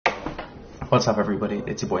What's up, everybody?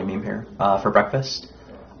 It's your boy Meme here. For breakfast,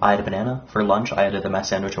 I had a banana. For lunch, I had a mess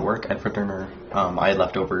sandwich at work, and for dinner, I had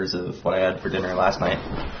leftovers of what I had for dinner last night,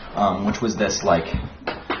 which was this like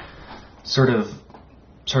sort of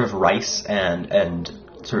rice and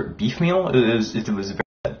sort of beef meal. It was very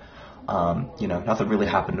good. You know, nothing really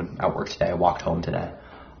happened at work today. I walked home today.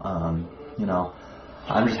 You know,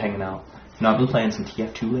 I'm just hanging out. You know, I've been playing some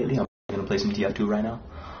TF2 lately. I'm gonna play some TF2 right now.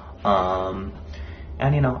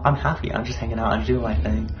 And you know, I'm happy. I'm just hanging out. I'm just doing my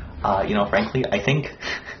thing. You know, frankly, I think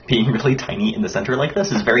being really tiny in the center like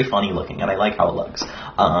this is very funny looking, and I like how it looks.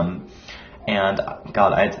 And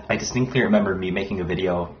God, I distinctly remember me making a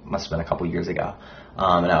video, must have been a couple years ago,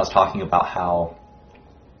 and I was talking about how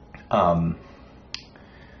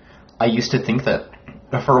I used to think that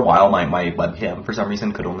for a while my webcam for some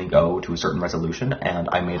reason could only go to a certain resolution, and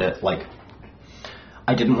I made it like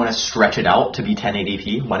I didn't want to stretch it out to be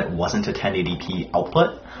 1080p when it wasn't a 1080p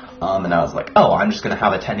output. And I was like, oh, I'm just going to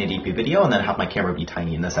have a 1080p video and then have my camera be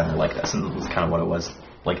tiny in the center like this. And it was kind of what it was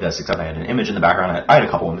like this, except I had an image in the background. I had a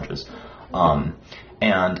couple images.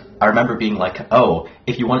 And I remember being like, oh,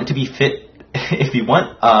 if you want it to be fit, if you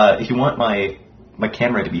want my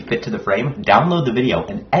camera to be fit to the frame, download the video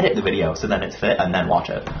and edit the video so then it's fit and then watch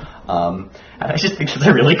it. And I just think that's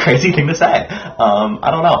a really crazy thing to say. I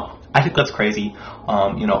don't know. I think that's crazy.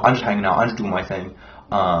 You know, I'm just hanging out. I'm just doing my thing.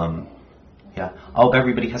 Yeah. I hope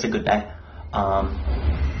everybody has a good day.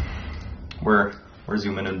 We're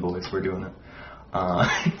zooming in, boys. We're doing it.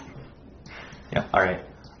 Yeah. All right.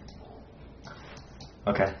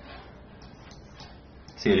 Okay.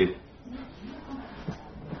 See you, dude.